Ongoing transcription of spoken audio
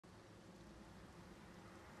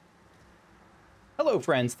Hello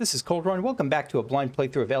friends, this is Cleanrot and welcome back to a blind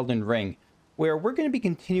playthrough of Elden Ring, where we're going to be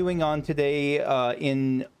continuing on today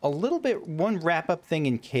in a little bit, one wrap-up thing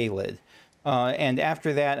in Caelid. And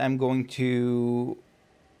after that, I'm going to...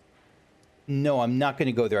 No, I'm not going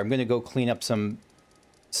to go there. I'm going to go clean up some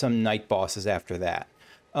night bosses after that.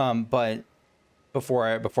 But before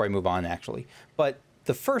I move on, actually. But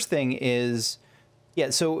the first thing is...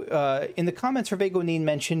 Yeah, so in the comments, Frigging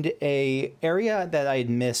mentioned a area that I had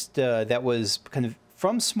missed that was kind of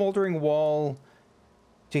from Smoldering Wall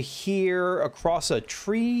to here across a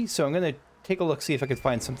tree. So I'm going to take a look, see if I can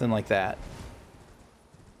find something like that.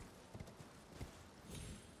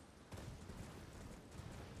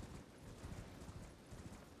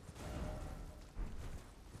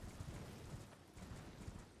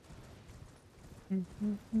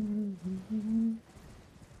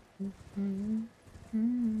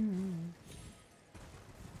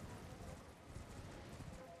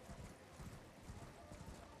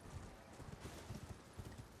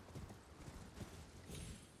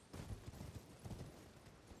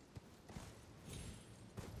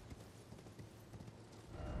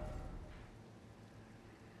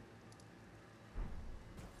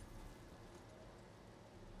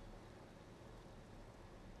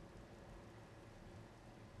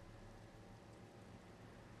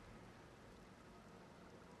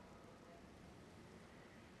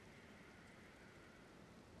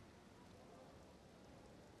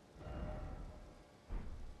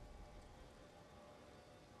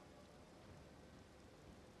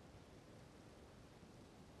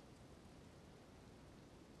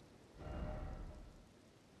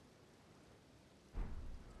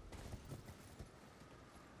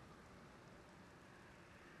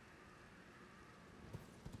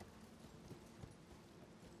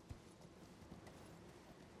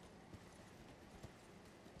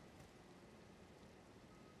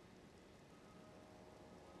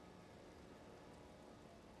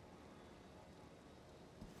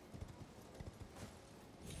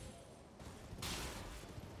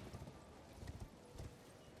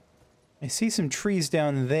 I see some trees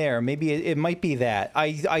down there. Maybe it might be that.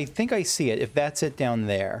 I think I see it, if that's it down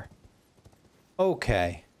there.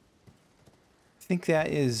 Okay. I think that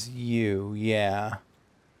is you, yeah.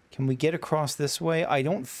 Can we get across this way? I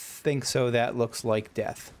don't think so. That looks like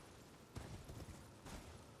death.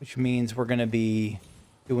 Which means we're going to be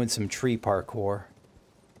doing some tree parkour.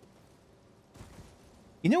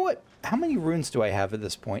 You know what? How many runes do I have at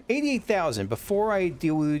this point? 88,000. Before I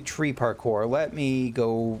do tree parkour, let me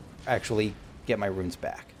go actually get my runes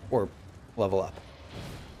back. Or level up.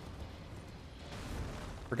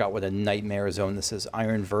 Forgot what a nightmare zone this is.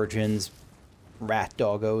 Iron Virgins. Rat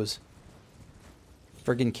Doggos.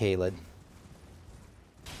 Friggin' Caelid.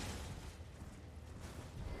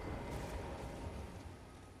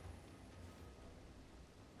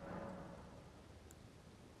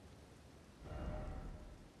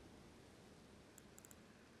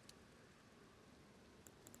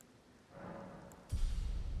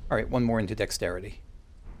 All right, one more into dexterity.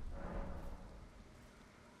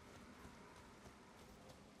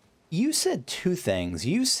 You said two things.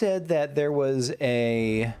 You said that there was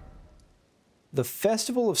the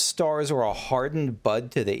Festival of Stars or a hardened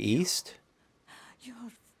bud to the east.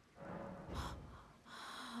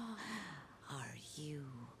 Are you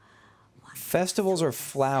Festivals are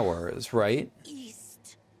flowers, right?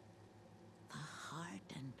 east? The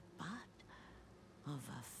hardened bud of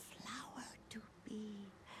a flower to be.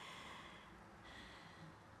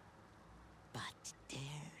 But dare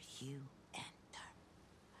you enter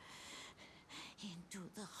into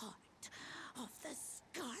the heart of the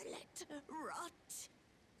scarlet rot?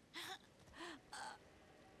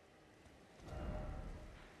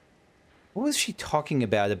 What was she talking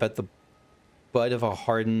about the bud of a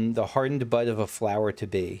the hardened bud of a flower to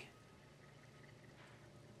be?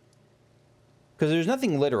 Because there's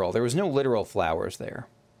nothing literal. There was no literal flowers there.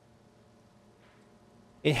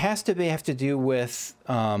 It has to have to do with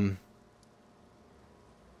oh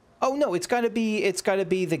no, it's got to be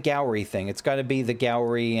the Gowry thing. It's got to be the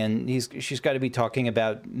Gowry, and she's got to be talking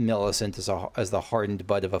about Millicent as the hardened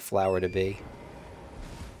bud of a flower to be.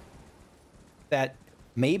 That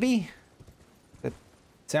maybe. That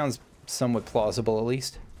sounds somewhat plausible, at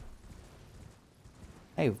least.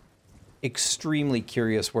 I'm extremely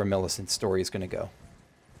curious where Millicent's story is going to go.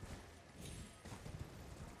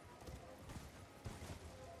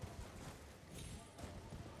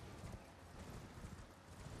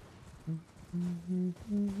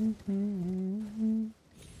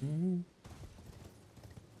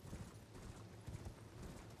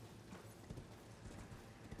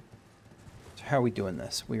 So how are we doing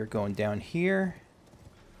this? We are going down here.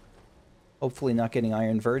 Hopefully not getting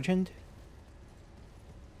Iron Virgined.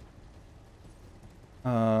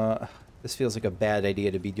 This feels like a bad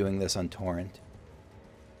idea to be doing this on Torrent.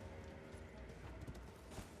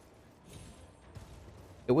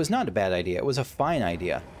 It was not a bad idea. It was a fine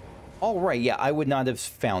idea. All right, yeah, I would not have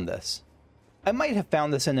found this. I might have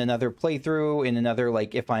found this in another playthrough, in another,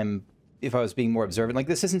 like, if I was being more observant. Like,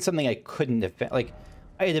 this isn't something I couldn't have found. Like,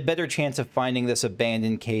 I had a better chance of finding this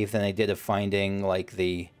abandoned cave than I did of finding, like,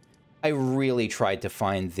 the... I really tried to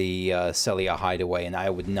find the Celia hideaway, and I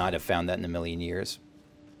would not have found that in a million years.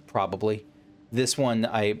 Probably. This one,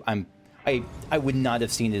 I would not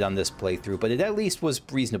have seen it on this playthrough, but it at least was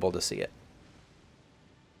reasonable to see it.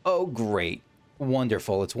 Oh, great.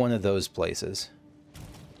 Wonderful. It's one of those places.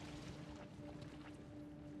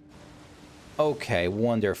 Okay,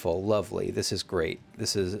 wonderful. Lovely. This is great.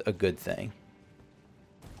 This is a good thing.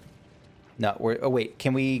 No, oh, wait.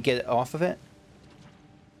 Can we get off of it?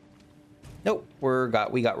 Nope.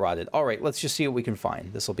 We got rotted. All right, let's just see what we can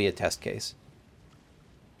find. This will be a test case.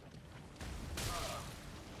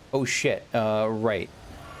 Oh, shit. Right.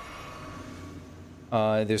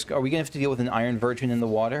 Are we gonna have to deal with an Iron Virgin in the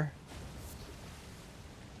water?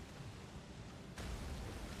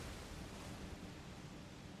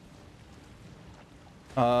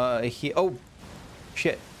 Oh,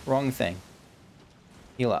 shit. Wrong thing.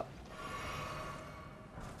 Heal up.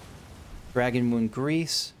 Dragon Moon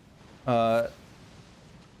Grease. Aeonian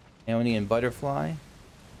Butterfly.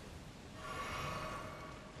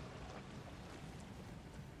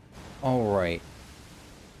 All right.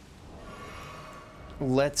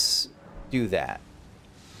 Let's do that.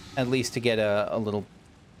 At least to get a little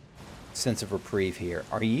sense of reprieve here.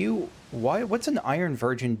 Are you... What's an Iron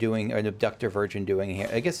Virgin doing, or an Abductor Virgin doing here?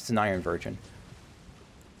 I guess it's an Iron Virgin.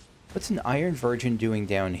 What's an Iron Virgin doing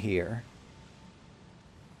down here?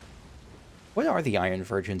 What are the Iron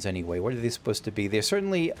Virgins anyway? What are they supposed to be? They're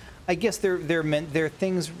certainly... I guess they're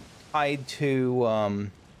things tied to...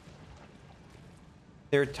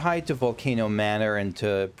 They're tied to Volcano Manor and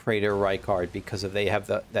to Praetor Rykard because they have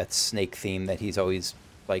that snake theme that he's always,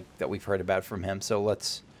 like, that we've heard about from him. So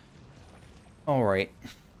let's... Alright.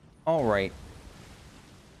 Alright.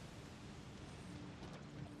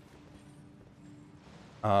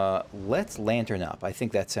 Let's lantern up. I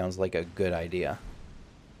think that sounds like a good idea.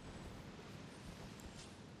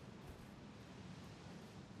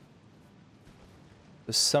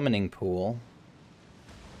 The summoning pool.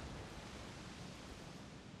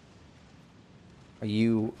 Are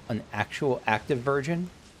you an actual active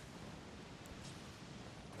virgin?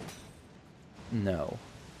 No.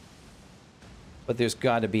 But there's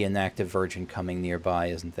got to be an active virgin coming nearby,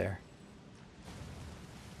 isn't there?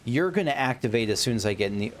 You're going to activate as soon as I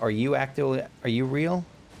get in the... Are you active? Are you real?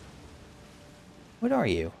 What are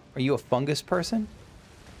you? Are you a fungus person?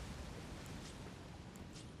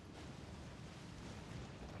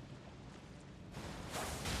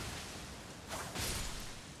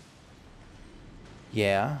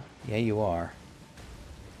 Yeah. Yeah, you are.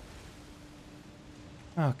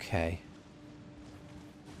 Okay.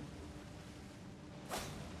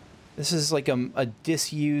 This is like a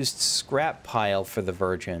disused scrap pile for the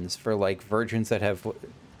virgins, for like virgins that have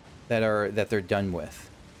that they're done with.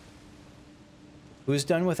 Who's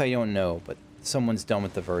done with, I don't know, but someone's done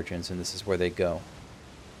with the virgins, and this is where they go.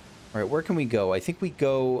 All right, where can we go? I think we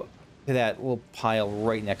go to that little pile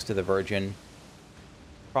right next to the virgin,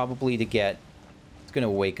 probably to get... It's gonna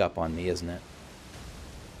wake up on me, isn't it?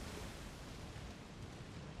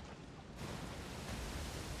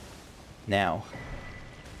 Now.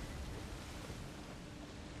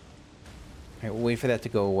 Alright, we'll wait for that to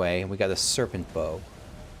go away. We got a serpent bow.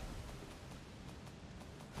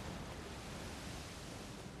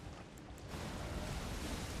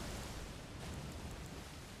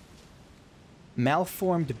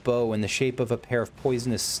 Malformed bow in the shape of a pair of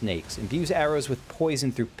poisonous snakes. Imbues arrows with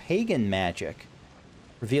poison through pagan magic,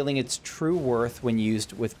 revealing its true worth when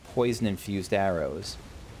used with poison-infused arrows.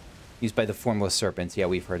 Used by the formless serpents. Yeah,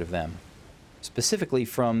 we've heard of them. Specifically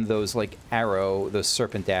from those, like, those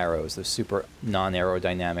serpent arrows. Those super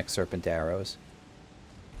non-aerodynamic serpent arrows.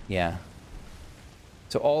 Yeah.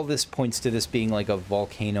 So all this points to this being like a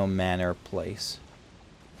Volcano Manor place.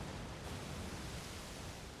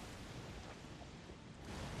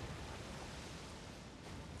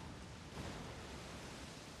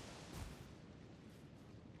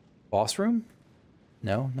 Boss room?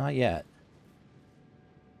 No, not yet.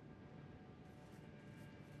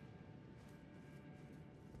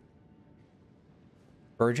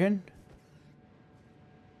 Virgin?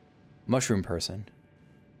 Mushroom person.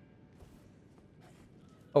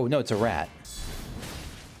 Oh, no, it's a rat.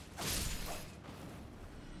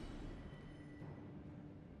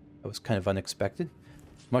 was kind of unexpected.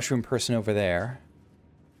 Mushroom person over there.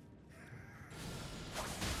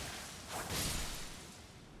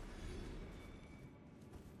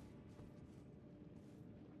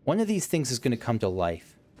 One of these things is going to come to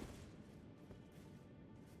life.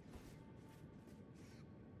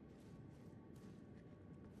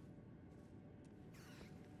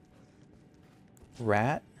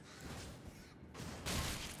 Rat.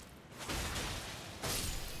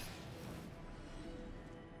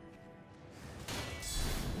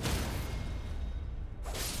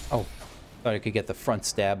 Oh, thought I could get the front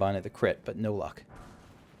stab on it, the crit, but no luck.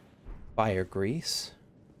 Fire grease.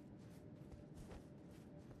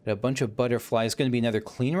 Got a bunch of butterflies. Going to be another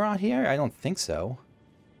Cleanrot here? I don't think so.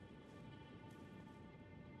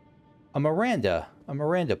 A Miranda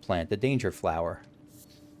plant, the danger flower.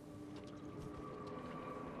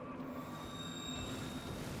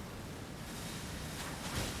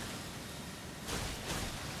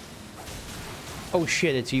 Oh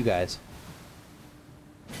shit, it's you guys.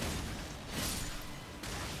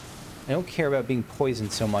 I don't care about being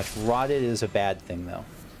poisoned so much. Rotted is a bad thing, though.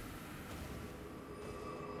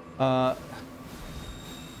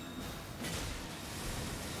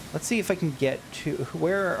 Let's see if I can get to...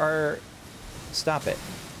 Where are... Stop it.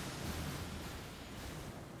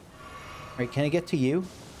 Alright, can I get to you?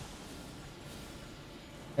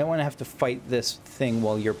 I don't want to have to fight this thing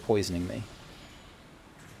while you're poisoning me.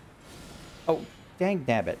 Oh, dang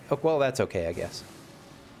nabbit. Oh, well, that's okay, I guess.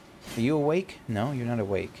 Are you awake? No, you're not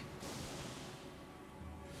awake.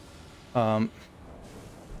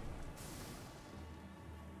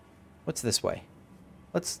 What's this way?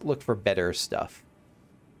 Let's look for better stuff.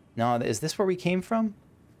 No, is this where we came from?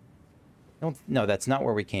 No, that's not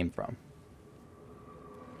where we came from.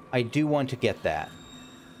 I do want to get that.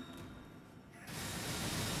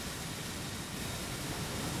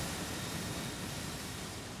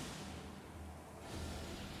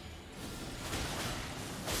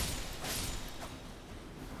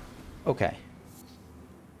 Okay.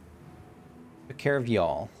 Took care of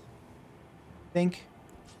y'all.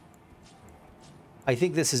 I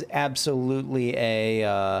think this is absolutely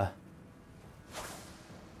a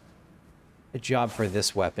job for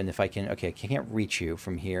this weapon if I can... Okay, I can't reach you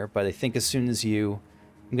from here, but I think as soon as you...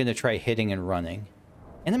 I'm going to try hitting and running.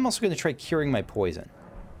 And I'm also going to try curing my poison.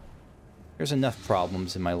 There's enough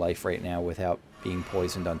problems in my life right now without being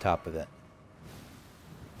poisoned on top of it.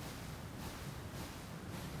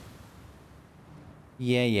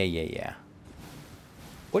 Yeah.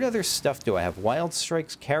 What other stuff do I have? Wild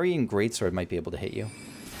Strikes, Carrying Greatsword might be able to hit you.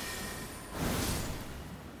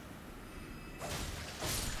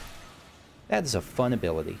 That is a fun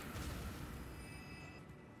ability.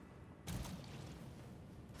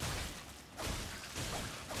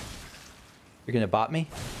 You're gonna bot me?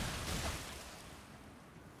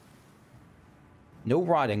 No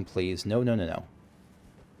rotting, please. No. Can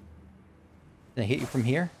I hit you from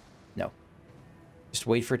here? No. Just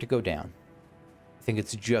wait for it to go down. I think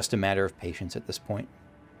it's just a matter of patience at this point.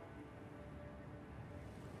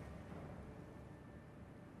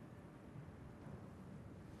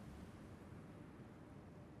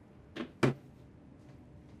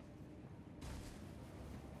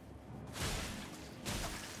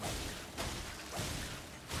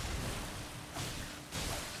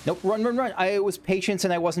 Nope, run. I was patience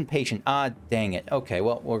and I wasn't patient. Ah, dang it. Okay,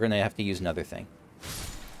 well, we're gonna have to use another thing.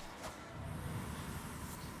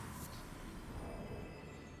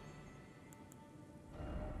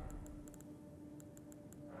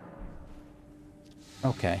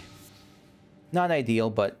 Okay. Not ideal,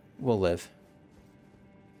 but we'll live.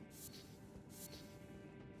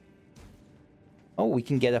 Oh, we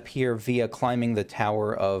can get up here via climbing the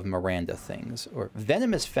Tower of Miranda things. Or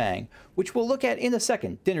Venomous Fang, which we'll look at in a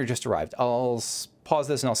second. Dinner just arrived. I'll pause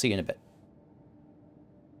this and I'll see you in a bit.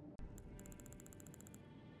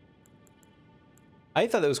 I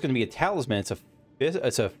thought that was going to be a talisman.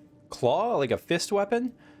 It's a claw, like a fist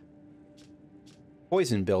weapon.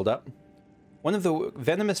 Poison buildup. One of the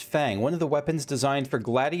Venomous Fang, one of the weapons designed for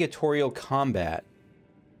gladiatorial combat,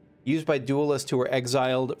 used by duelists who were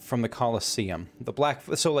exiled from the Colosseum. The black,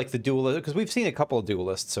 so like the duelist, because we've seen a couple of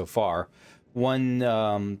duelists so far.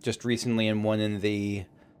 One just recently, and one in the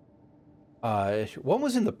one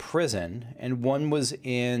was in the prison, and one was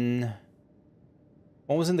in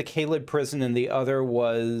the Caelid prison, and the other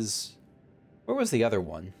was, where was the other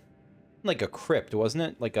one? Like a crypt, wasn't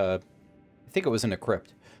it? Like a, I think it was in a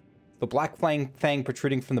crypt. The black fang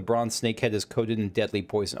protruding from the bronze snake head is coated in deadly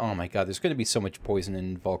poison. Oh my god, there's going to be so much poison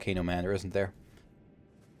in Volcano Manor, isn't there?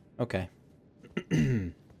 Okay.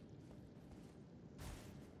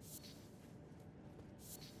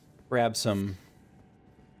 Grab some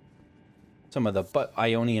Some of the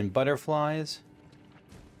Ionian butterflies.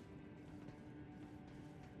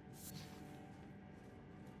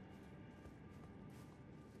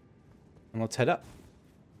 And let's head up.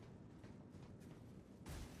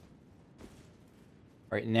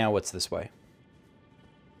 All right, now what's this way?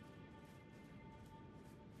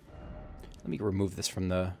 Let me remove this from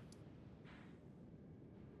the... I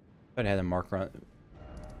thought I had a marker on...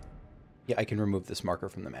 Yeah, I can remove this marker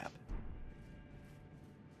from the map.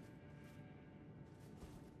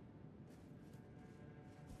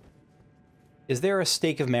 Is there a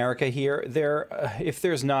Stake of Marika here? If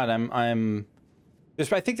there's not, I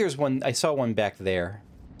think there's one. I saw one back there,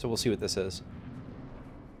 so we'll see what this is.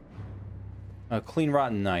 A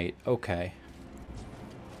Cleanrot Knight. Okay.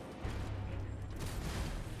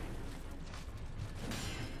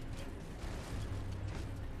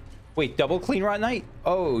 Wait, double Cleanrot Knight?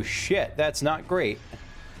 Oh shit, that's not great.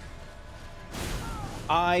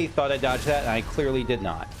 I thought I dodged that, and I clearly did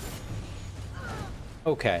not.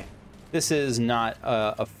 Okay. This is not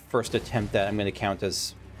a first attempt that I'm going to count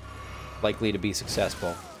as likely to be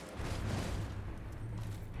successful.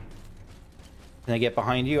 Can I get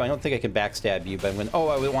behind you? I don't think I can backstab you, but I'm going to... Oh,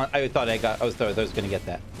 I thought I was going to get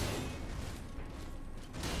that.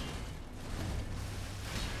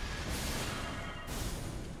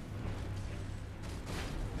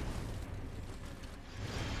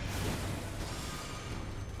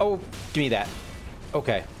 Oh, give me that.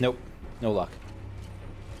 Okay, nope. No luck.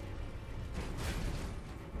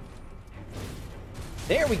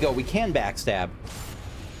 There we go, we can backstab.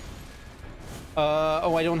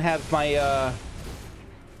 Oh, I don't have my,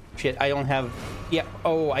 shit, I don't have... Yeah,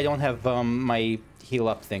 oh, I don't have, my heal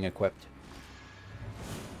up thing equipped.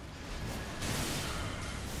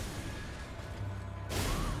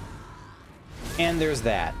 And there's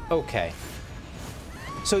that. Okay.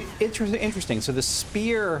 So, interesting. So the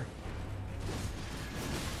spear...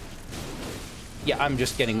 Yeah, I'm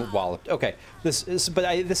just getting walloped. Okay, this is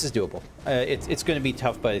doable. It's going to be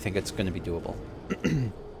tough, but I think it's going to be doable.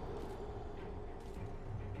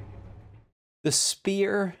 The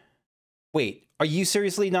spear... Wait, are you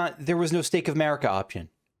seriously not... There was no Stake of Marika option.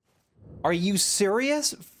 Are you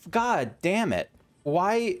serious? God damn it.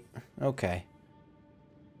 Why... Okay.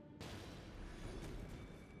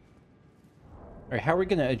 Alright, how are we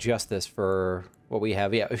going to adjust this for what we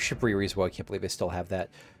have? Yeah, Shipri as well. I can't believe I still have that.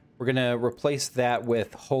 We're going to replace that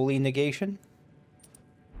with Holy Negation.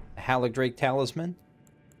 Haladrake Talisman.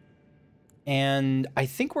 And I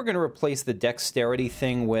think we're going to replace the Dexterity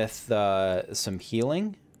thing with some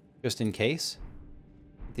healing, just in case.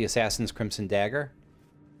 The Assassin's Crimson Dagger.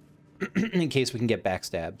 In case we can get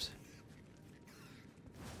backstabs.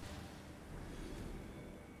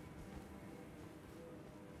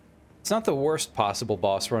 It's not the worst possible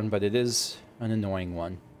boss run, but it is an annoying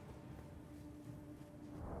one.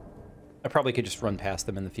 I probably could just run past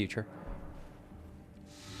them in the future.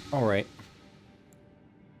 Alright.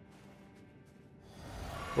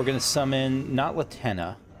 We're going to summon, not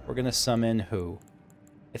Latenna. We're going to summon who?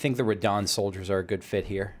 I think the Radon soldiers are a good fit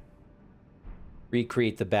here.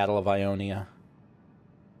 Recreate the Battle of Ionia.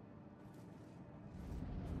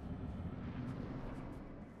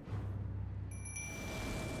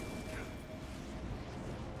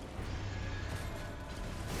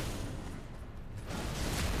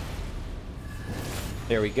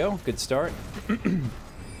 There we go. Good start.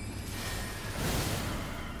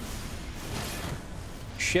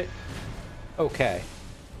 Shit. Okay.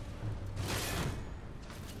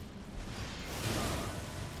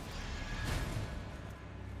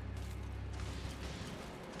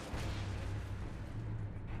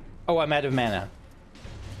 Oh, I'm out of mana.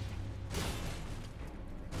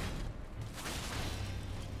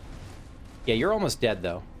 Yeah, you're almost dead,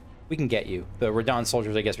 though. We can get you. The Radon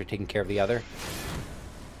soldiers, I guess, are taking care of the other.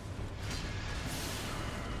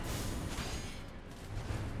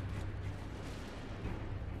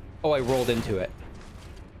 Oh, I rolled into it.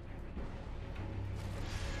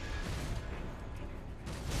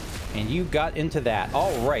 And you got into that.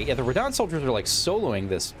 All right. Yeah, the Radon soldiers are, like, soloing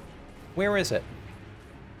this. Where is it?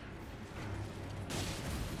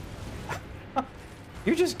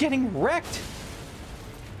 You're just getting wrecked.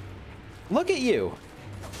 Look at you.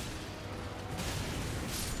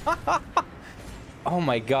 Oh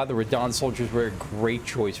my god, the Radon soldiers were a great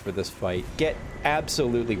choice for this fight. Get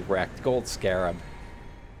absolutely wrecked. Gold Scarab.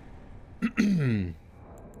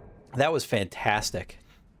 That was fantastic.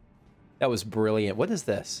 That was brilliant. What is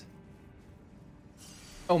this?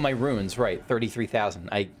 Oh, my runes, right. 33,000.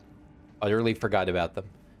 I utterly forgot about them.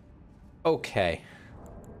 Okay.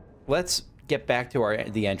 Let's get back to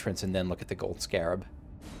the entrance and then look at the Gold Scarab.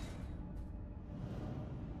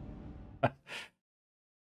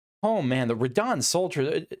 Oh man, the Radon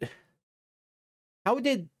soldier. How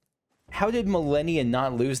did Millennia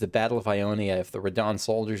not lose the Battle of Ionia if the Radon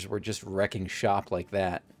soldiers were just wrecking shop like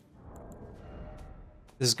that?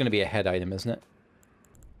 This is going to be a head item, isn't it?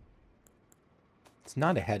 It's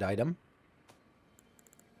not a head item.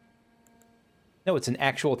 No, it's an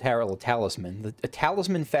actual talisman. A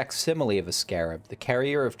talisman facsimile of a scarab, the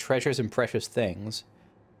carrier of treasures and precious things.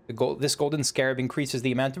 This golden scarab increases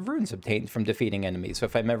the amount of runes obtained from defeating enemies, so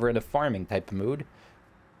if I'm ever in a farming type of mood,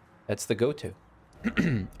 that's the go-to.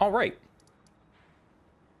 All right.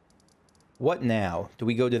 What now? Do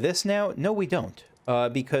we go to this now? No, we don't.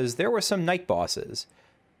 Because there were some night bosses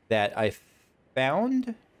that I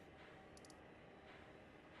found.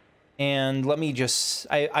 And let me just...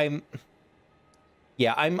 some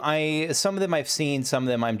of them I've seen, some of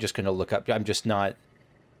them I'm just going to look up. I'm just not...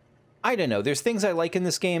 I don't know. There's things I like in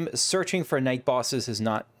this game. Searching for night bosses is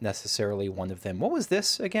not necessarily one of them. What was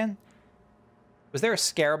this again? Was there a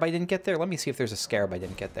scarab I didn't get there? Let me see if there's a scarab I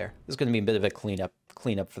didn't get there. This is going to be a bit of a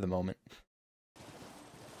cleanup for the moment.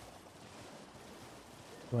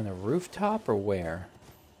 On a rooftop or where?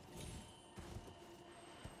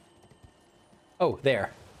 Oh, there.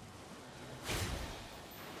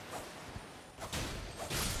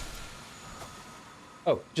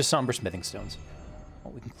 Oh, just somber smithing stones.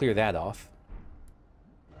 Well, we can clear that off.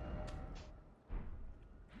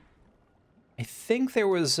 I think there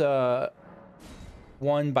was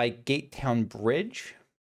one by Gatetown Bridge.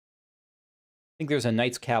 I think there's a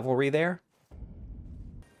Knights Cavalry there.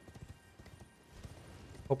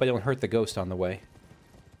 Hope I don't hurt the ghost on the way.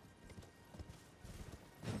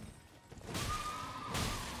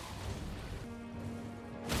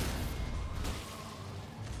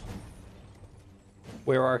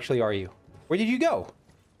 Where actually are you? Where did you go?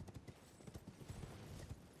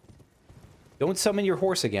 Don't summon your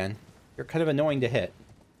horse again. You're kind of annoying to hit.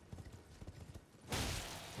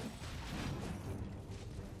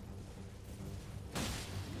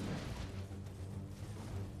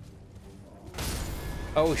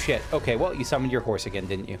 Oh shit. Okay, well, you summoned your horse again,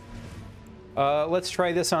 didn't you? Let's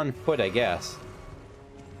try this on foot, I guess.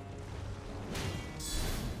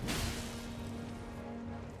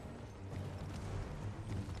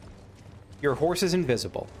 Your horse is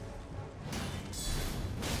invisible.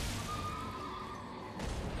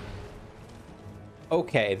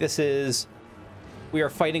 Okay, this is... We are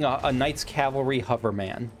fighting a Knights Cavalry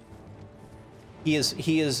hoverman. He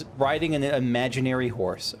is riding an imaginary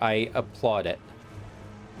horse. I applaud it.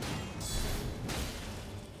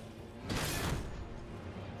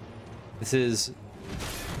 This is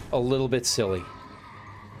a little bit silly.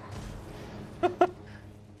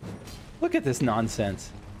 Look at this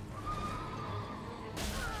nonsense.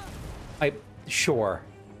 Sure.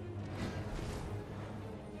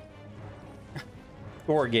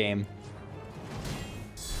 Sure game.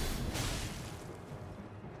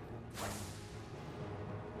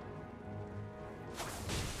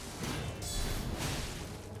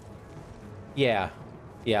 Yeah.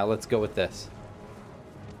 Yeah, let's go with this.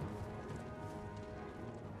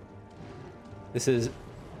 This is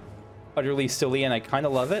utterly silly and I kind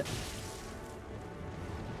of love it.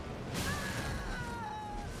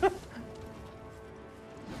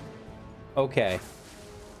 Okay.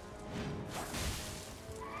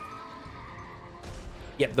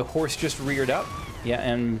 Yep, the horse just reared up. Yeah,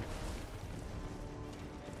 and...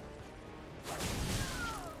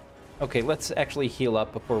 Okay, let's actually heal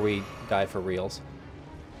up before we die for reals.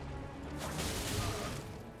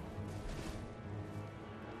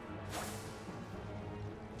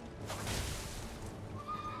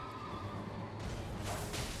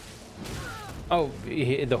 Oh,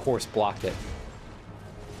 the horse blocked it.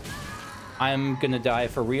 I'm gonna die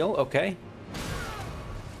for real, okay.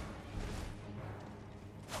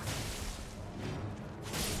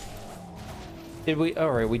 Did we?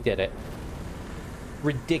 Alright, we did it.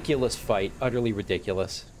 Ridiculous fight, utterly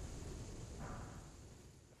ridiculous.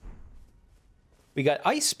 We got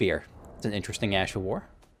Ice Spear. It's an interesting Ash of War.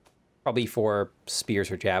 Probably for spears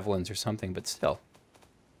or javelins or something, but still.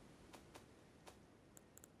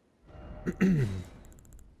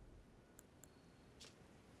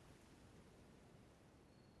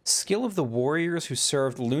 Skill of the warriors who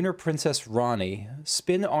served Lunar Princess Rani.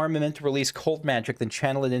 Spin armament to release cold magic, then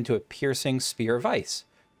channel it into a piercing spear of ice.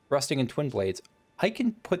 Rusting and twin blades. I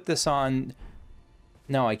can put this on...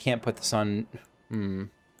 No, I can't put this on...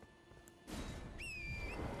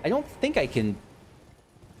 I don't think I can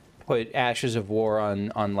put Ashes of War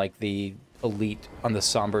on like, the elite, on the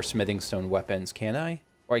somber smithing stone weapons, can I?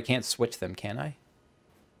 Or I can't switch them, can I?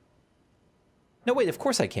 No, wait, of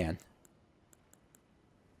course I can.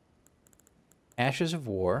 Ashes of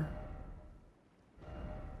War.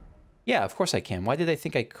 Yeah, of course I can. Why did I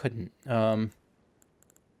think I couldn't?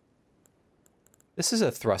 This is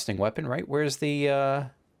a thrusting weapon, right? Where's the,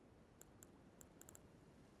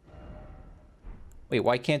 Wait,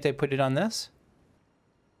 why can't I put it on this?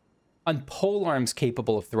 On polearms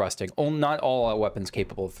capable of thrusting. Oh, not all weapons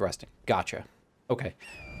capable of thrusting. Gotcha. Okay.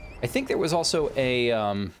 I think there was also a,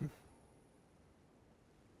 there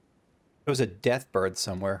was a death bird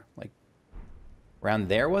somewhere. Like, around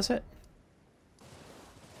there, was it?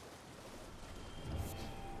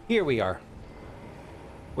 Here we are.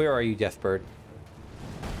 Where are you, Deathbird?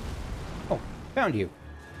 Oh, found you.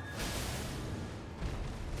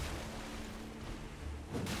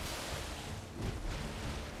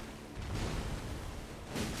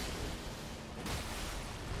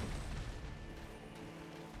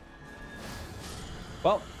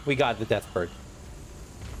 Well, we got the Deathbird.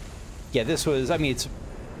 Yeah, this was, I mean,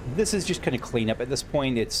 this is just kind of cleanup. At this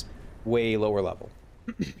point, it's way lower level.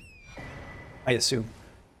 I assume.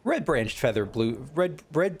 Red branched feather blue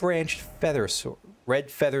red branched feather sword, red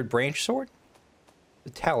feathered branch sword. The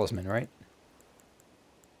talisman, right?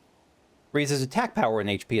 Raises attack power when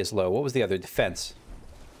HP is low. What was the other? Defense.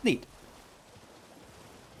 Neat.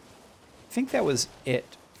 I think that was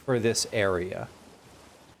it for this area.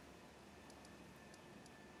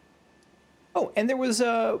 Oh, and there was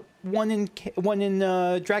one in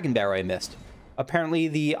Dragonbarrow I missed. Apparently,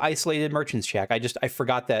 the isolated merchant's shack. I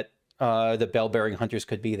forgot that. The bell-bearing hunters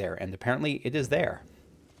could be there, and apparently it is there.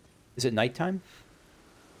 Is it nighttime?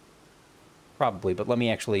 Probably, but let me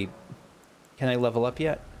actually... Can I level up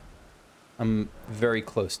yet? I'm very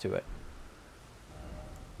close to it.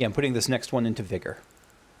 Yeah, I'm putting this next one into Vigor.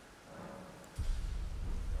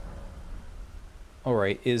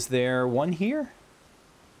 Alright, is there one here?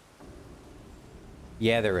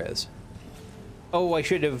 Yeah, there is. Oh, I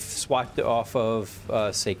should have swapped off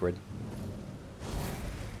of Sacred.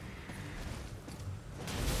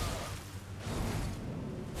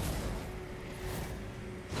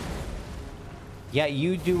 Yeah,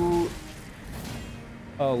 you do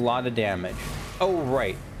a lot of damage. Oh,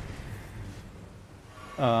 right.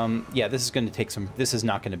 Yeah, this is going to take some... This is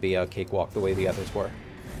not going to be a cakewalk the way the others were.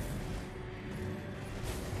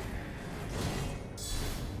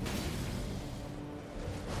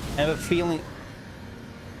 I have a feeling...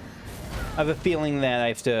 that I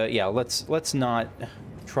have to... Yeah, let's not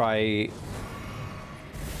try...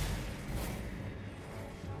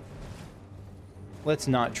 Let's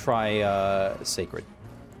not try Sacred.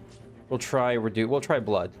 We'll try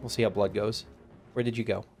Blood. We'll see how Blood goes. Where did you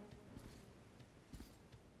go?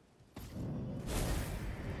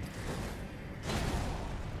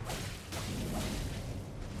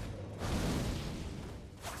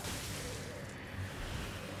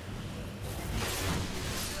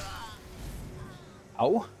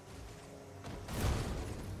 Oh?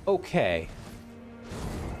 Okay.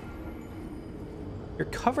 You're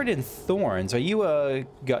covered in thorns. Are you a...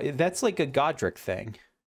 That's like a Godric thing.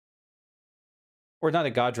 Or not a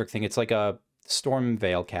Godric thing. It's like a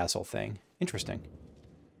Stormvale Castle thing. Interesting.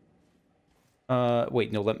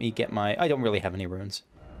 Wait, no, let me get my... I don't really have any runes.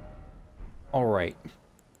 Alright.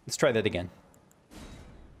 Let's try that again.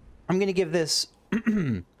 I'm gonna give this...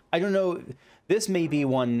 I don't know... This may be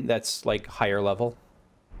one that's, like, higher level.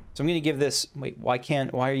 So I'm gonna give this... Wait, why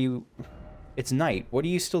are you... It's night. What are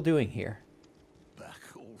you still doing here?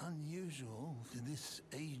 Unusual for this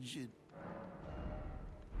aged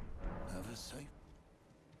oversight.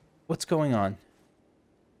 What's going on?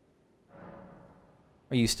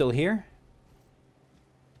 Are you still here?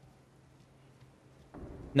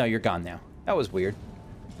 No, you're gone now. That was weird.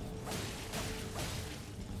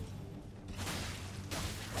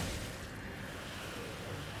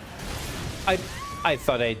 I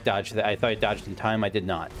thought I dodged that. I thought I dodged in time. I did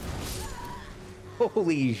not.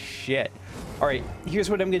 Holy shit. All right, here's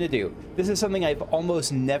what I'm going to do. This is something I've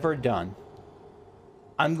almost never done.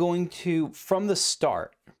 I'm going to, from the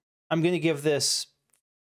start, I'm going to give this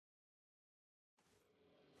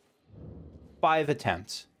 5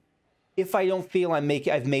 attempts. If I don't feel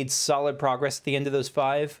I've made solid progress at the end of those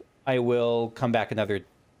 5, I will come back another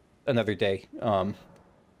day.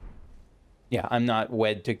 Yeah, I'm not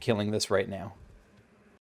wed to killing this right now.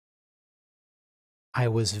 I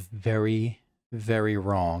was very, very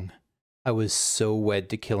wrong. I was so wed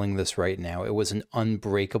to killing this right now. It was an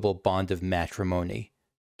unbreakable bond of matrimony,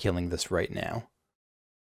 killing this right now.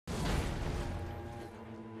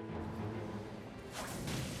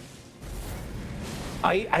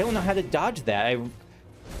 I don't know how to dodge that.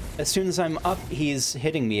 As soon as I'm up, he's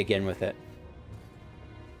hitting me again with it.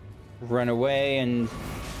 Run away and...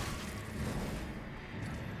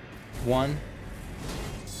 1,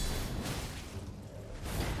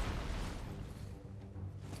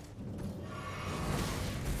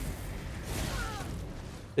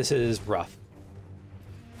 This is rough.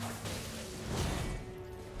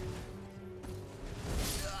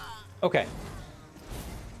 Okay.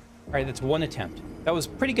 All right, that's one attempt. That was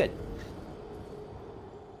pretty good.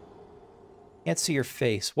 Can't see your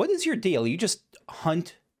face. What is your deal? You just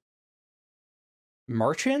hunt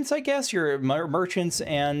merchants, I guess? You're merchants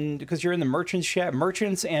and... because you're in the merchants shop.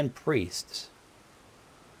 Merchants and priests.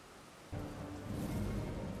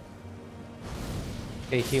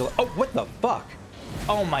 Okay, heal. Oh, what the fuck?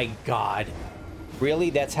 Oh my god. Really?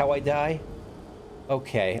 That's how I die?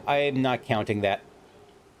 Okay, I am not counting that.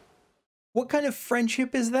 What kind of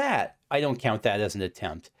friendship is that? I don't count that as an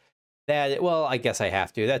attempt. That, well, I guess I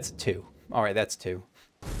have to. That's 2. All right, that's 2.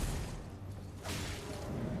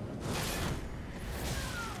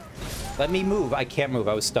 Let me move. I can't move.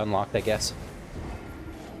 I was stun locked, I guess.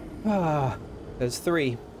 Ah, that's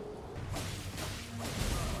 3.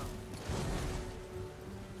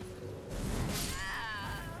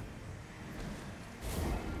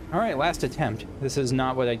 All right, last attempt. This is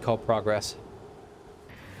not what I'd call progress.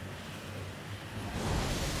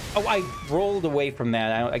 Oh, I rolled away from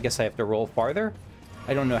that. I guess I have to roll farther?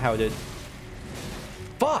 I don't know how to...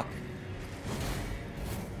 Fuck!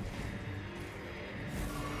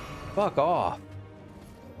 Fuck off.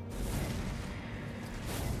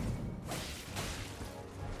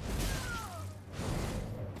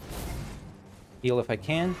 Heal if I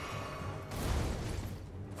can.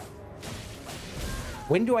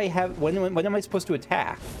 When do I have... When am I supposed to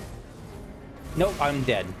attack? Nope, I'm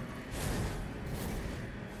dead.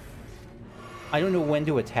 I don't know when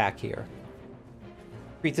to attack here.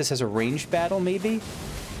 Treat this as a ranged battle, maybe?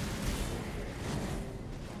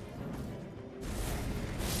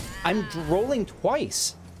 I'm rolling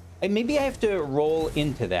twice. Maybe I have to roll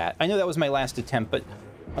into that. I know that was my last attempt, but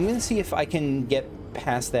I'm going to see if I can get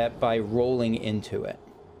past that by rolling into it.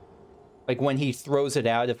 Like when he throws it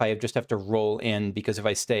out, if I just have to roll in, because if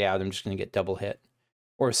I stay out, I'm just going to get double hit.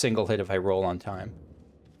 Or a single hit if I roll on time.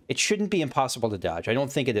 It shouldn't be impossible to dodge. I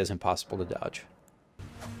don't think it is impossible to dodge.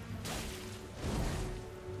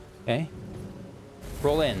 Okay.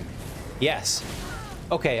 Roll in. Yes.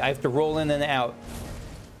 Okay, I have to roll in and out.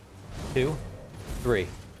 2, 3.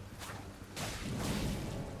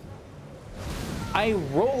 I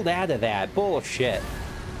rolled out of that. Bullshit.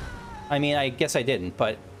 I mean, I guess I didn't,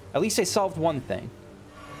 but at least I solved one thing.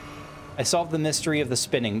 I solved the mystery of the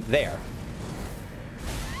spinning there.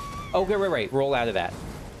 Okay, right. Roll out of that.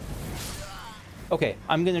 Okay,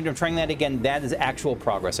 I'm trying that again. That is actual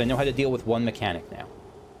progress. I know how to deal with one mechanic now.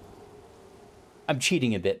 I'm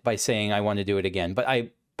cheating a bit by saying I want to do it again, but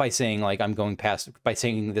by saying like I'm going past, by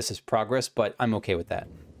saying this is progress, but I'm okay with that.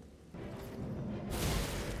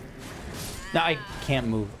 Now I can't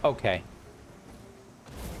move. Okay.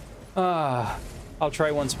 I'll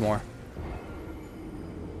try once more.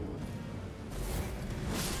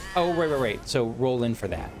 Oh, right. So roll in for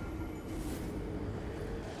that.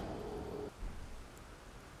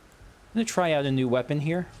 I'm going to try out a new weapon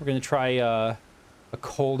here. We're going to try a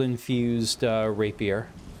cold-infused rapier.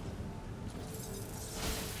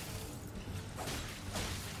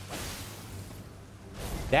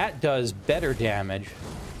 That does better damage.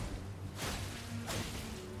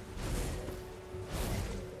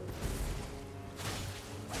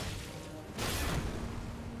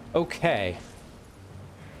 Okay.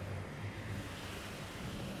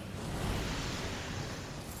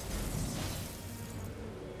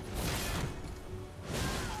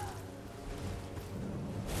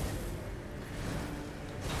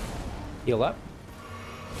 Heal up.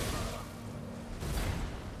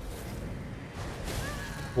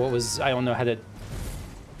 What was... I don't know how to...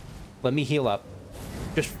 Let me heal up.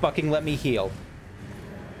 Just fucking let me heal.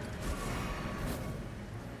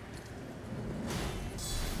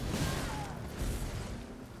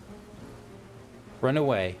 Run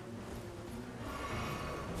away.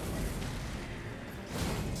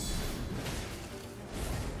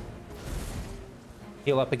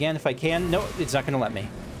 Heal up again if I can. No, it's not going to let me.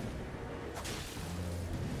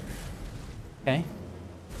 Okay.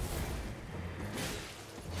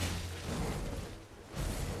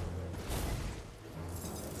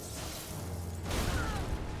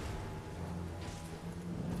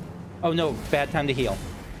 Oh no, bad time to heal.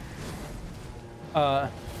 Oh,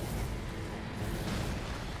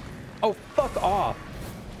 fuck off.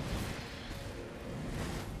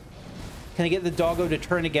 Can I get the doggo to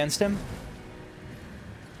turn against him?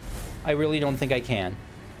 I really don't think I can.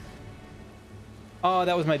 Oh,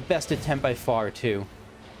 that was my best attempt by far, too.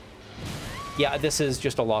 Yeah, this is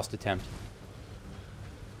just a lost attempt.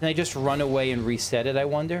 Can I just run away and reset it, I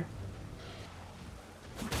wonder?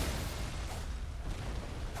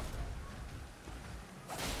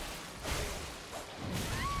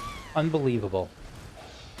 Unbelievable.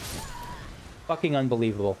 Fucking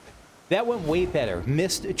unbelievable. That went way better.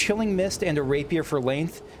 Mist, chilling mist and a rapier for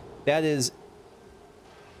length. That is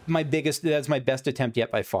my biggest, that's my best attempt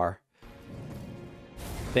yet by far.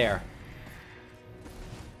 There.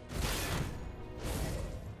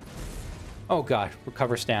 Oh god,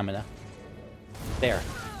 recover stamina. There.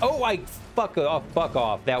 Oh, fuck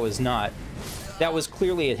off. That was not. That was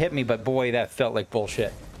clearly, it hit me, but boy, that felt like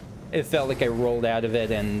bullshit. It felt like I rolled out of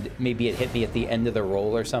it and maybe it hit me at the end of the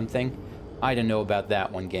roll or something. I don't know about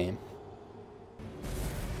that one game.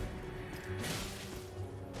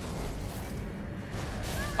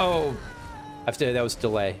 Oh, that was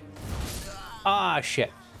delay. Ah,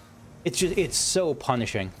 shit. It's just, it's so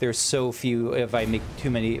punishing. There's so few, if I make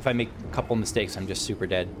a couple mistakes, I'm just super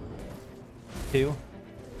dead. 2,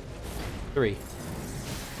 3.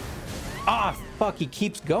 Ah, fuck, he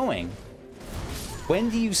keeps going. When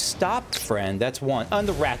do you stop, friend? That's 1. On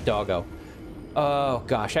the rat doggo. Oh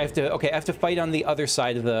gosh, I have to fight on the other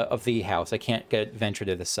side of the house. I can't venture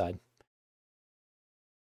to this side.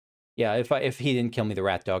 Yeah, if he didn't kill me, the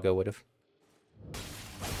rat doggo would have.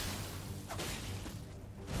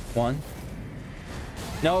 1.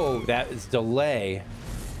 No, that is delay.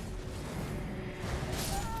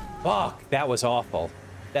 Fuck, that was awful.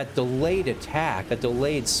 That delayed attack, that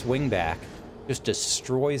delayed swing back, just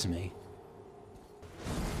destroys me.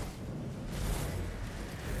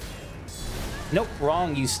 Nope,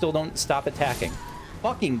 wrong. You still don't stop attacking.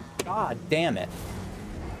 Fucking god damn it.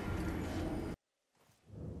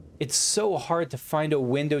 It's so hard to find a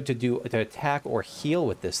window to attack or heal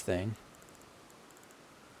with this thing.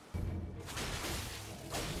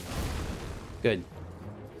 Good.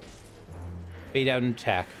 Bait out and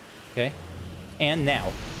attack. Okay. And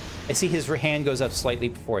now. I see his hand goes up slightly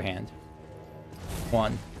beforehand.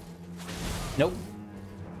 1. Nope.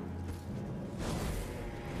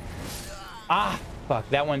 Ah! Fuck,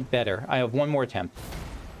 that went better. I have one more attempt.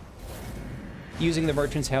 Using the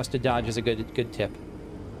merchant's house to dodge is a good tip.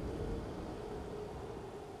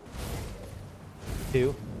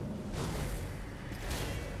 2.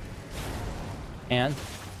 And...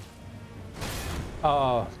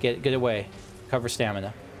 oh, get away. Cover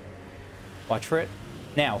stamina. Watch for it.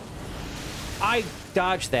 Now. I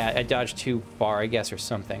dodged that. I dodged too far, I guess, or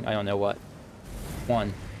something. I don't know what.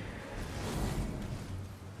 1.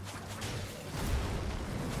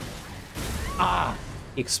 Ah!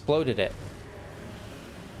 He exploded it.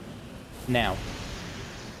 Now.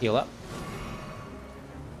 Heal up.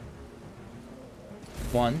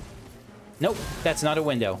 1. Nope, that's not a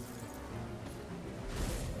window.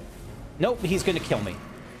 Nope, he's gonna kill me.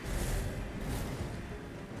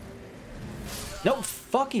 Nope,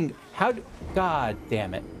 fucking... how do... god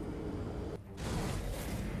damn it.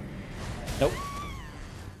 Nope.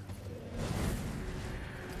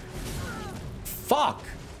 Fuck!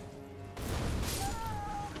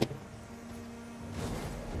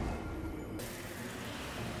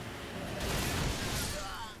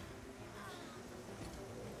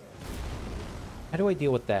 How do I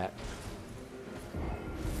deal with that?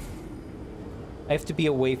 I have to be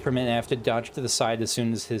away from it and I have to dodge to the side as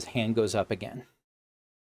soon as his hand goes up again.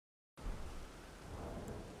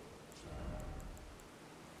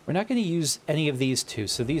 We're not going to use any of these two,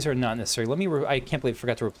 so these are not necessary. Let me... I can't believe I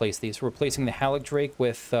forgot to replace these. We're replacing the Halleck Drake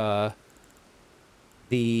with the...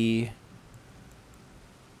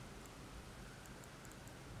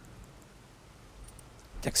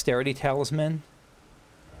 Dexterity Talisman.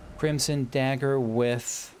 Crimson Dagger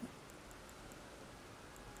with...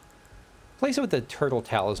 place it with the Turtle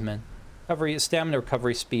Talisman. Recovery, stamina,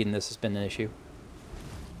 recovery, speed, and this has been an issue.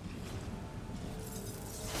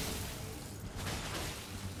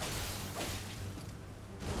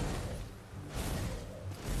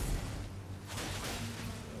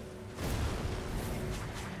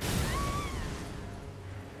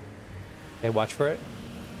 Okay, watch for it.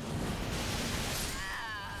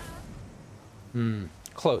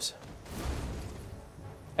 Close.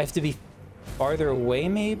 I have to be farther away,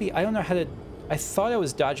 maybe? I don't know how to... I thought I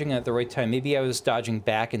was dodging at the right time. Maybe I was dodging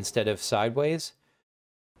back instead of sideways.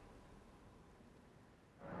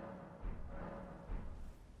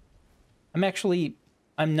 I'm actually...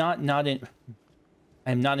 I'm not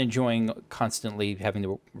enjoying constantly having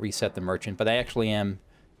to reset the merchant, but I actually am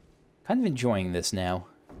kind of enjoying this now.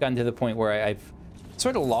 I've gotten to the point where I've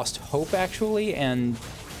sort of lost hope, actually, and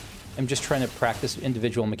I'm just trying to practice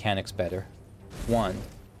individual mechanics better. 1,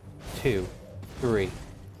 2, 3.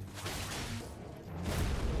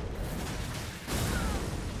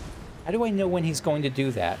 How do I know when he's going to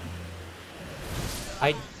do that?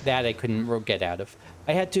 I couldn't get out of.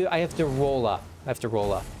 I have to roll up. I have to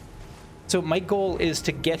roll up. So my goal is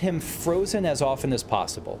to get him frozen as often as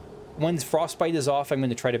possible. When Frostbite is off, I'm going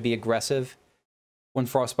to try to be aggressive. When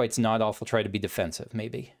Frostbite's not off, I'll try to be defensive,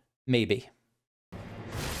 maybe. Maybe.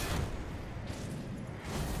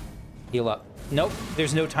 Heal up. Nope,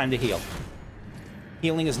 there's no time to heal.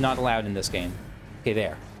 Healing is not allowed in this game. Okay,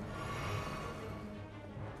 there.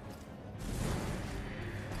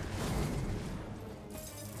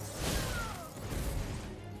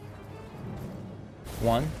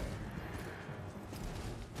 One.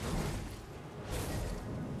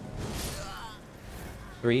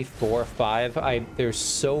 Three, four, five. There's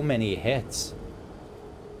so many hits.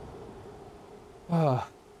 Oh.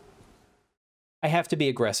 I have to be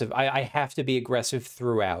aggressive. I have to be aggressive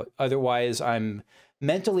throughout. Otherwise,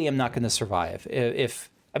 mentally, I'm not going to survive. I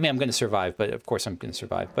mean, I'm going to survive, but of course I'm going to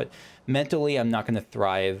survive. But mentally, I'm not going to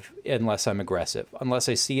thrive unless I'm aggressive. Unless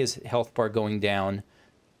I see his health bar going down.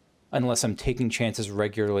 Unless I'm taking chances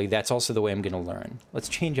regularly. That's also the way I'm going to learn. Let's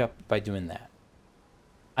change up by doing that.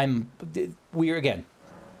 Again.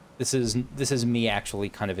 This is me actually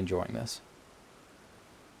kind of enjoying this.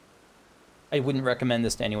 I wouldn't recommend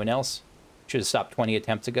this to anyone else. Should have stopped 20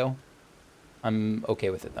 attempts ago. I'm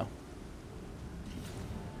okay with it, though.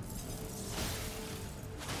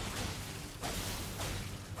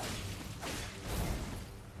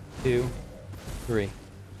 Two, three.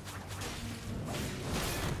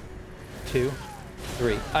 2,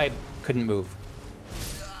 3. I couldn't move.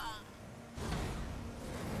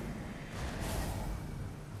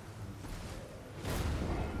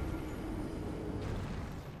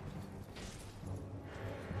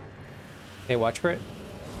 Okay, watch for it.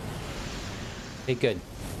 Okay, good.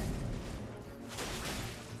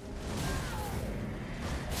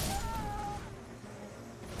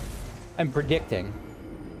 I'm predicting.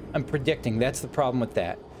 That's the problem with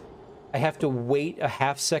that. I have to wait a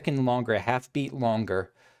half second longer, a half beat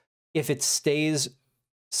longer. If it stays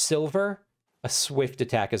silver, a swift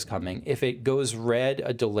attack is coming. If it goes red,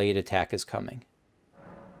 a delayed attack is coming.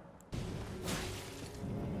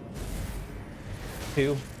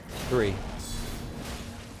 2, 3.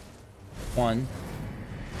 1.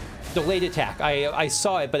 Delayed attack. I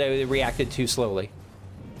saw it, but I reacted too slowly.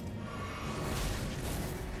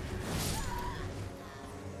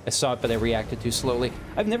 I saw it, but I reacted too slowly.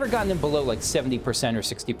 I've never gotten him below like 70% or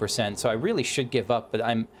 60%, so I really should give up, but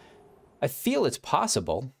I feel it's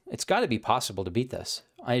possible. It's got to be possible to beat this.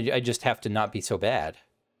 I just have to not be so bad.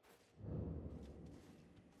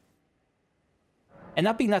 And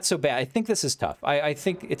not so bad. I think this is tough. I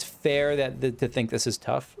think it's fair to think this is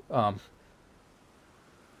tough.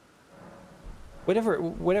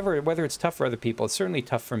 Whether it's tough for other people, it's certainly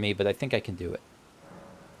tough for me, but I think I can do it.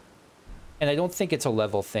 And I don't think it's a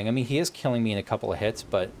level thing. I mean, he is killing me in a couple of hits,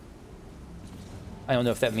 but I don't know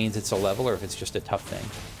if that means it's a level or if it's just a tough thing.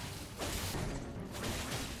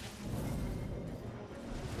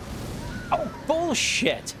 Oh,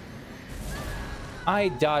 bullshit! I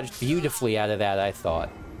dodged beautifully out of that, I thought.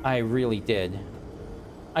 I really did.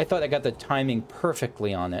 I thought I got the timing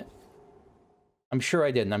perfectly on it. I'm sure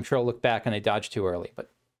I didn't. I'm sure I'll look back and I dodged too early.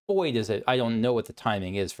 But boy, does it... I don't know what the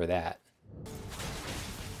timing is for that.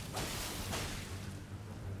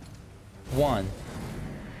 1.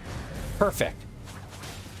 Perfect.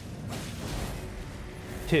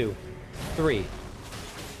 2, 3.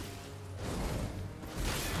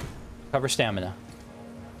 Cover stamina.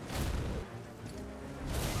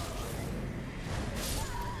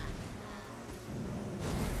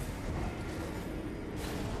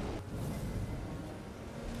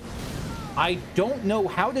 I don't know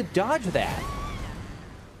how to dodge that.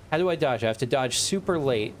 How do I dodge? I have to dodge super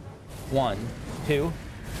late. 1, 2.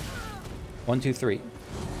 1, 2, 3.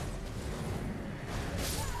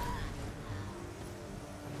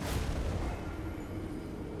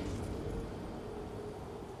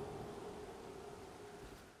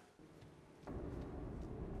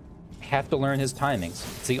 I have to learn his timings.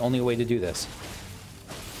 It's the only way to do this.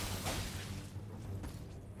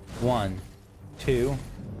 1, 2.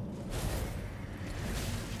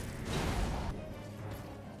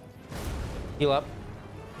 Heal up.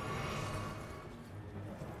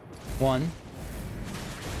 1.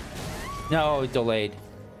 No, delayed.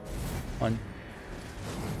 1.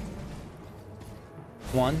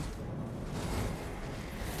 1.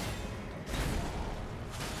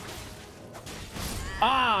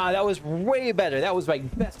 Ah, that was way better. That was my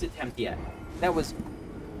best attempt yet. That was...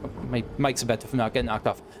 My mic's about to not get knocked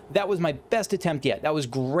off. That was my best attempt yet. That was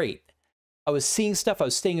great. I was seeing stuff. I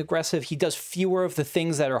was staying aggressive. He does fewer of the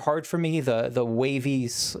things that are hard for me. The wavy,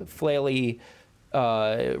 flaily,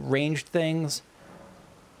 ranged things.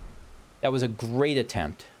 That was a great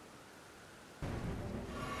attempt.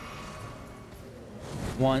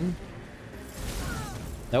 1.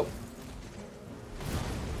 Nope.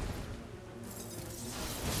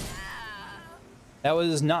 That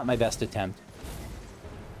was not my best attempt.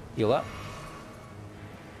 Heal up.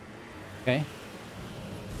 Okay.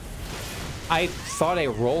 I thought I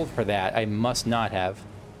rolled for that. I must not have.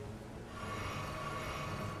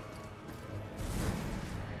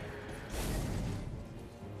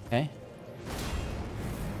 Okay.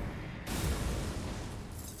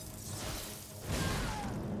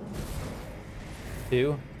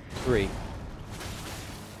 Two, 3.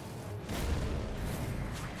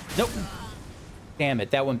 Nope. Damn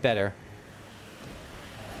it, that went better.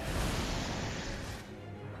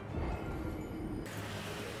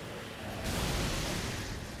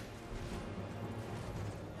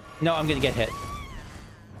 No, I'm gonna get hit.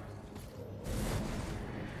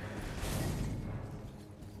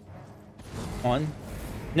 One.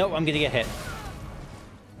 No, I'm gonna get hit.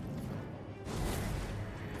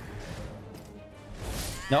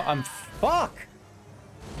 No, I'm... Fuck!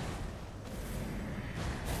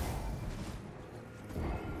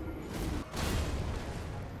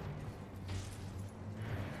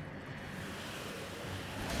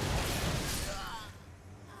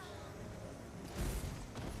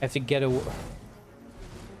 I have to get a...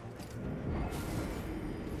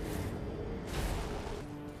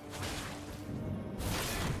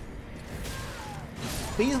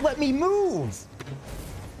 Please let me move!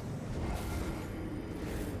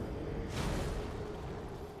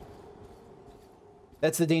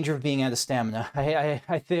 That's the danger of being out of stamina. I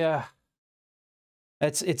think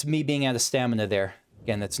it's me being out of stamina there.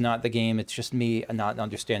 Again, that's not the game. It's just me not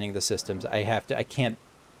understanding the systems. I have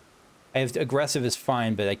aggressive is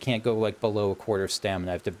fine, but I can't go like below a quarter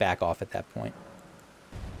stamina. I have to back off at that point.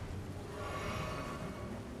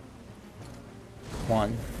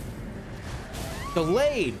 1.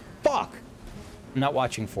 Delayed! Fuck! I'm not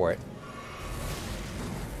watching for it.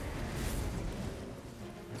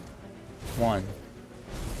 1,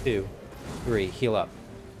 2, 3. Heal up.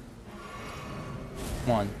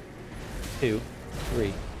 1, 2,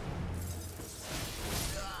 3.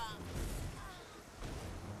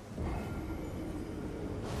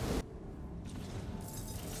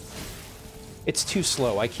 It's too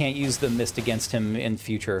slow. I can't use the mist against him in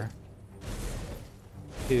future.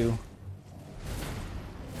 2.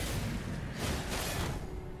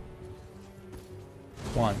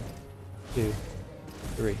 1, 2,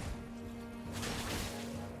 3.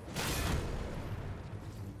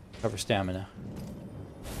 Cover stamina.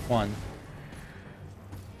 1.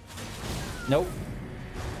 Nope.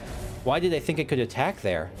 Why did I think I could attack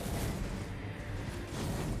there?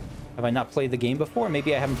 Have I not played the game before?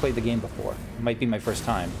 Maybe I haven't played the game before. It might be my first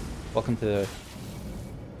time. Welcome to the...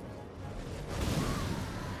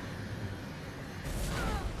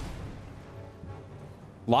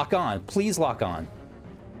 Lock on. Please lock on.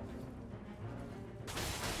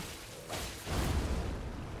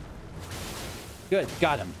 Good.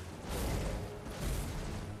 Got him.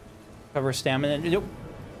 Cover stamina. Nope.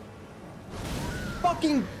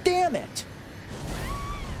 Fucking damn it!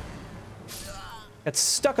 It's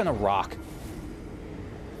stuck on a rock.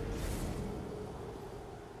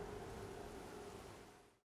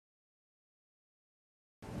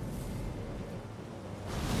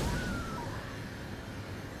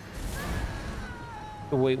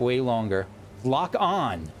 Wait way longer. Lock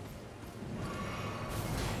on.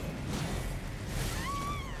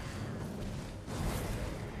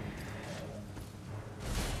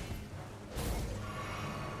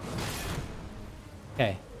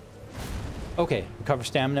 Okay. Okay, recover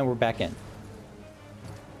stamina, we're back in.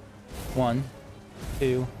 1,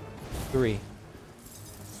 2, 3.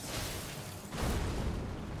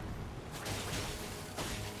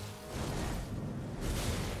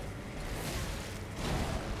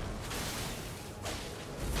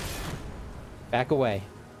 Back away.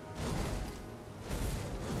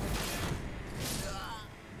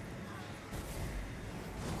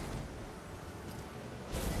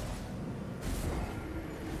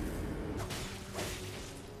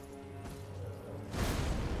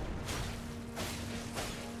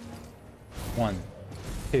 One,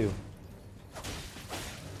 2.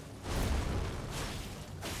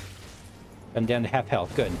 I'm down to half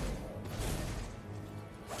health. Good.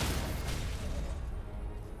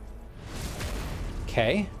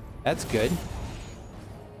 Okay, that's good.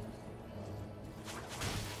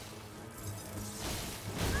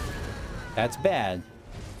 That's bad.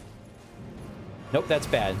 Nope, that's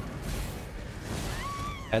bad.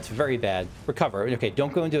 That's very bad. Recover. Okay,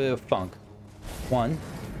 don't go into a funk. 1,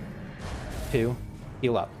 2,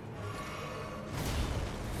 heal up.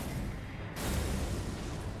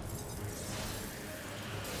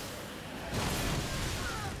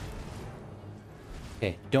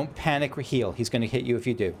 Okay, don't panic or heal. He's going to hit you if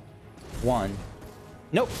you do. 1.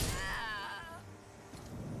 Nope.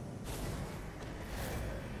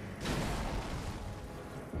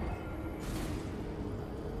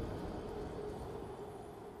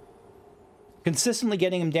 Consistently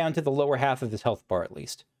getting him down to the lower half of his health bar, at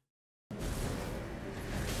least.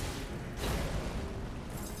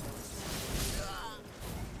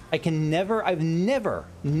 I've never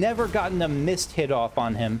gotten a missed hit off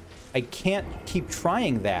on him. I can't keep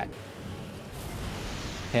trying that.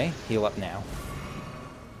 Okay, heal up now.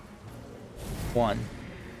 1.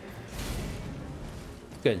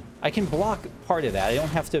 Good. I can block part of that. I don't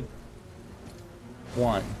have to...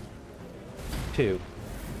 1. 2.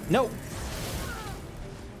 Nope!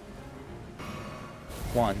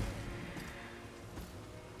 1.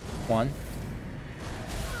 1.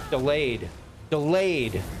 Delayed.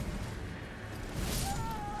 Delayed!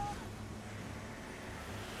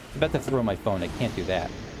 I'm about to throw my phone. I can't do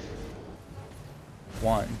that.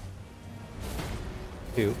 1.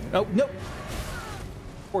 2. Oh, no!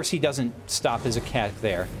 Of course he doesn't stop his attack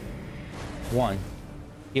there. 1.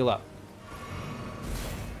 Heal up.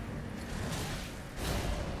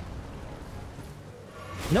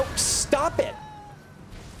 Nope, stop it!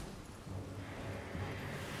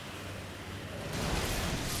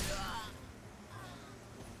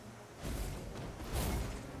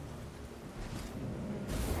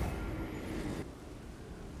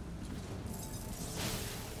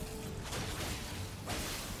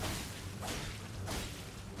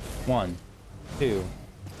 One, 2,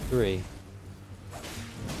 3.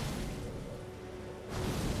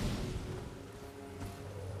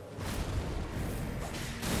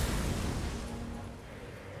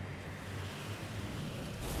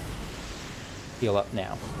 Heal up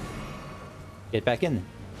now. Get back in.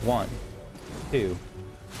 1, 2.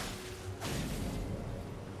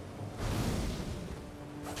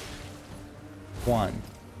 1,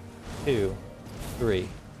 2, 3.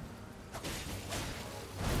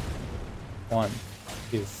 1,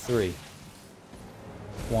 2, 3.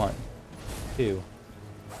 1, 2.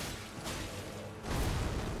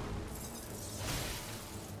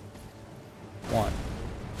 One.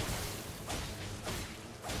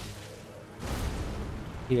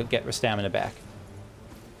 He'll get your stamina back.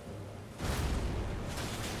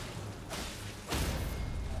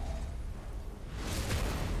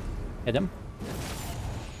 Hit him.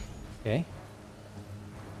 Okay.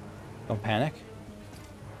 Don't panic.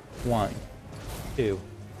 1, 2.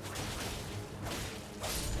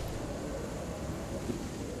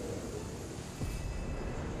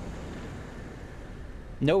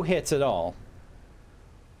 No hits at all.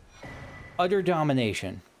 Utter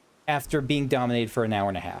domination after being dominated for an hour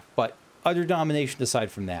and a half. But utter domination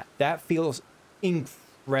aside from that. That feels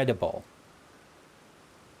incredible.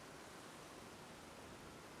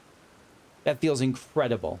 That feels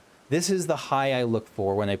incredible. This is the high I look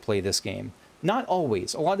for when I play this game. Not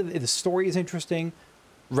always. A lot of the story is interesting.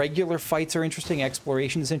 Regular fights are interesting.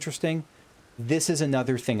 Exploration is interesting. This is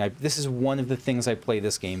another thing. This is one of the things I play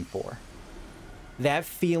this game for. That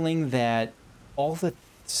feeling that all the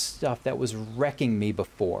stuff that was wrecking me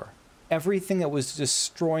before, everything that was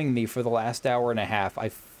destroying me for the last hour and a half,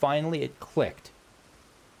 it clicked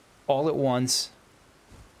all at once.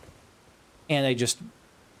 And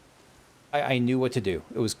I knew what to do.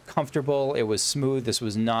 It was comfortable. It was smooth. This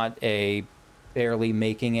was not a barely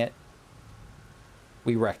making it.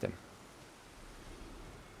 We wrecked him.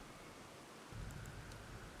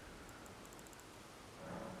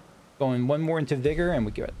 Going one more into Vigor, and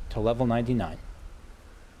we get to level 99.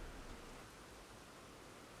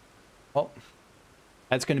 Well,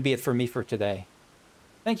 that's going to be it for me for today.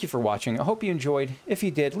 Thank you for watching. I hope you enjoyed. If you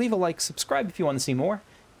did, leave a like, subscribe if you want to see more,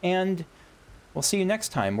 and we'll see you next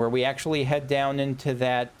time, where we actually head down into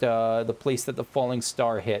that the place that the falling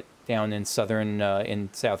star hit down in southeastern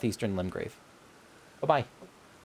Limgrave. Bye-bye.